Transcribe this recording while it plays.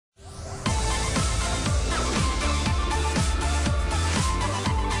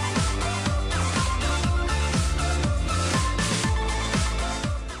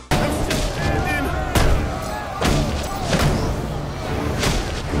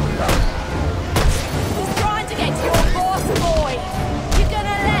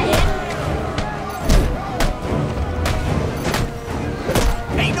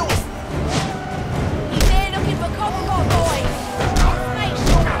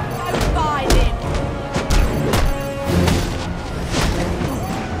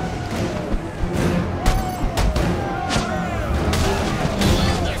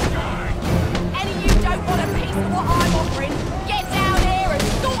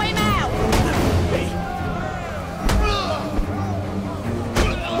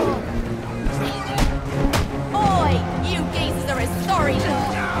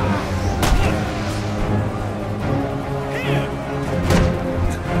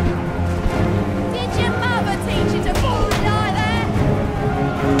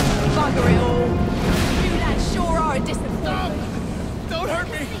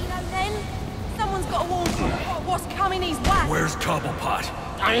what?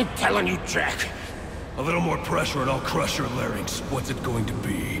 I ain't telling you, Jack. A little more pressure and I'll crush your larynx. What's it going to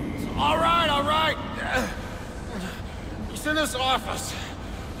be? All right, all right. He's in his office.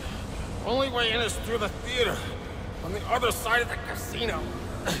 Only way in is through the theater, on the other side of the casino.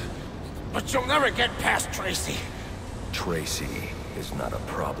 But you'll never get past Tracy. Tracy is not a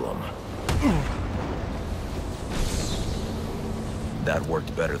problem. That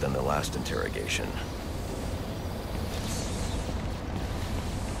worked better than the last interrogation.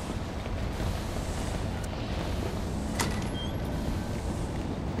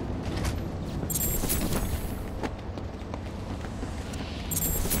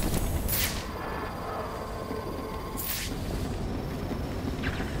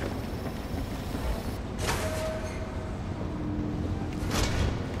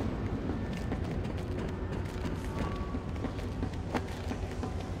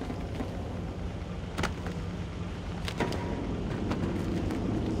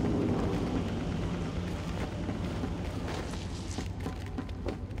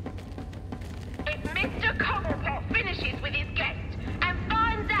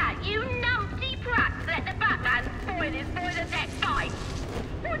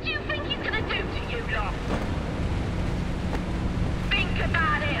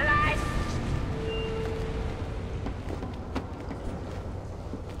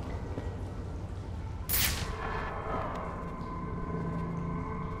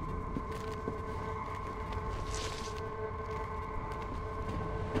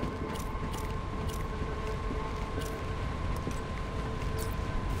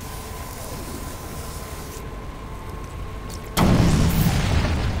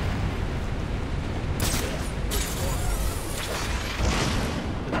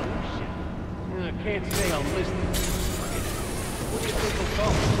 Can't say I'm listening. What do you think will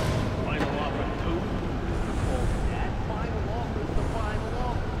come? Final offer 2? Well, that final offer is the final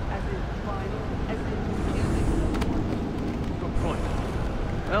offer. As in final, as in killing. Good point.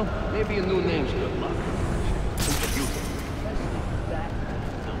 Well, maybe a new name's good luck. You. That.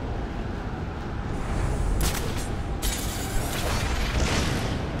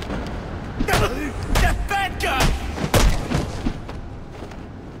 That bad guy!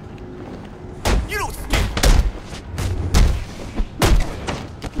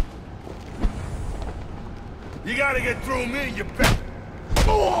 You gotta get through me, you bet.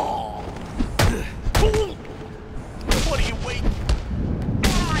 What are you waiting?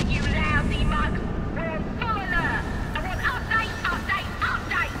 Oh, you lousy mugs! We're on full alert! I want update, update,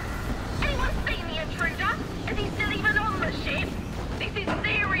 update! Anyone seen the intruder? Is he still even on the ship? This is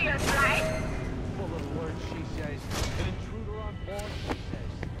serious, lad! Full alert, she says. An intruder on board, she says.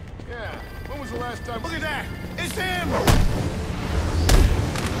 Yeah, when was the last time? Look at that! It's him!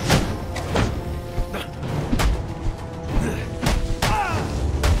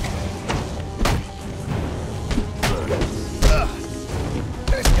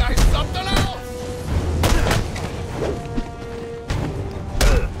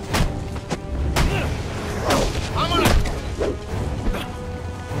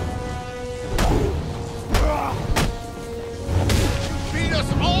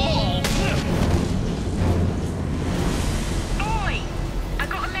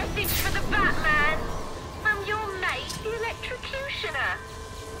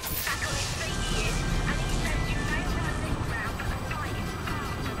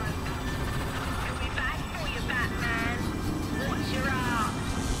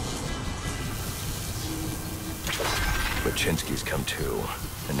 Baczynski's come to,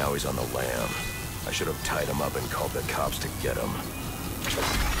 and now he's on the lam. I should have tied him up and called the cops to get him.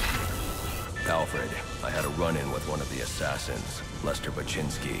 Alfred, I had a run-in with one of the assassins, Lester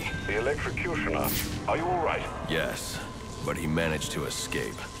Baczynski. The electrocutioner. Are you all right? Yes, but he managed to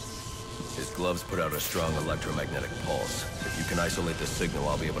escape. His gloves put out a strong electromagnetic pulse. If you can isolate the signal,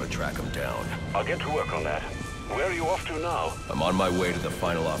 I'll be able to track him down. I'll get to work on that. Where are you off to now? I'm on my way to the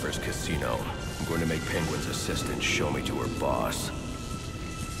Final Offers casino. I'm going to make Penguin's assistant show me to her boss.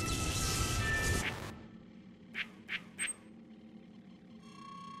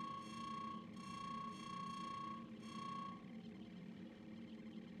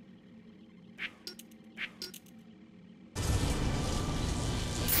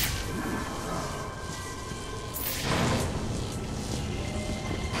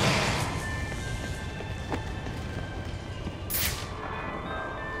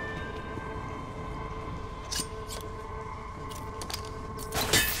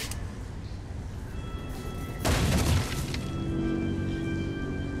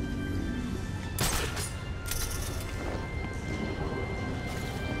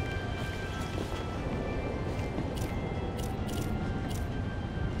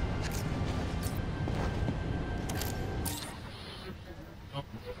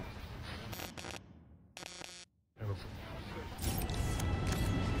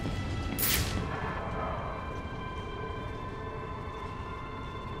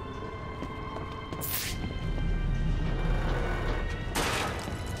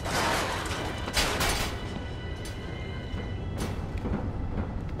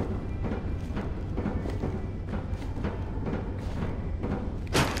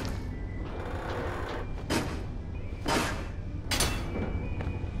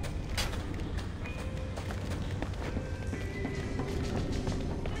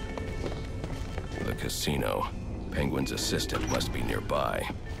 casino. Penguin's assistant must be nearby.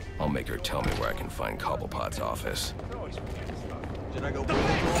 I'll make her tell me where I can find Cobblepot's office. Should I go bring the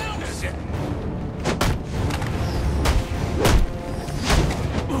That's it.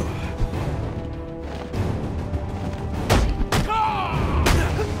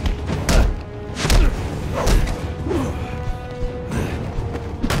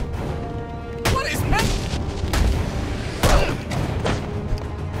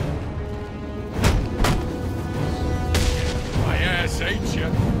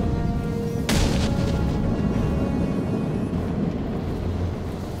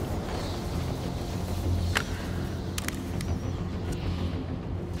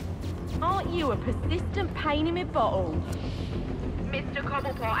 Aren't you a persistent pain in my bottle? Mr.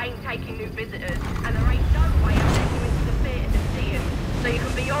 Cobblepot ain't taking new visitors, and there ain't no way I'll let you into the theatre to see him, so you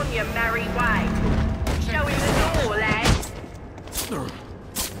can be on your merry way. Show him the door, lads.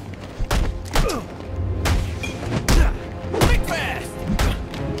 Quick fast!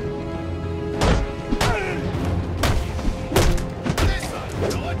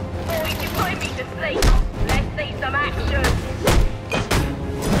 Boys, you're putting me to sleep. Let's see some action.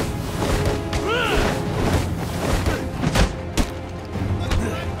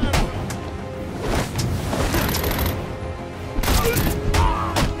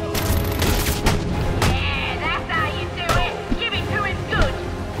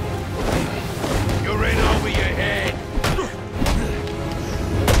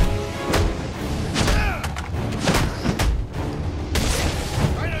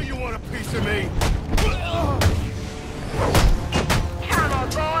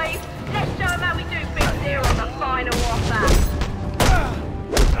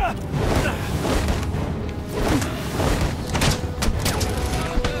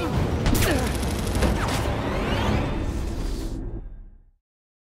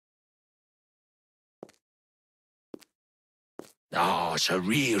 Oh, it's a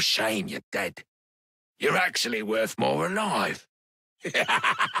real shame you're dead. You're actually worth more alive. Sounds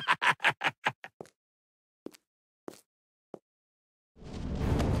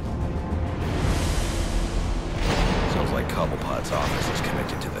like Cobblepot's office is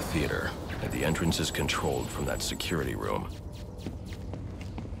connected to the theater, and the entrance is controlled from that security room.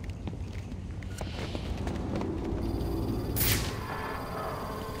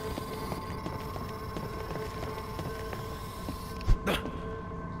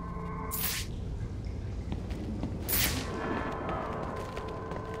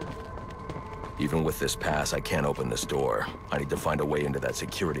 Even with this pass, I can't open this door. I need to find a way into that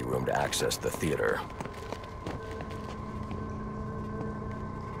security room to access the theater.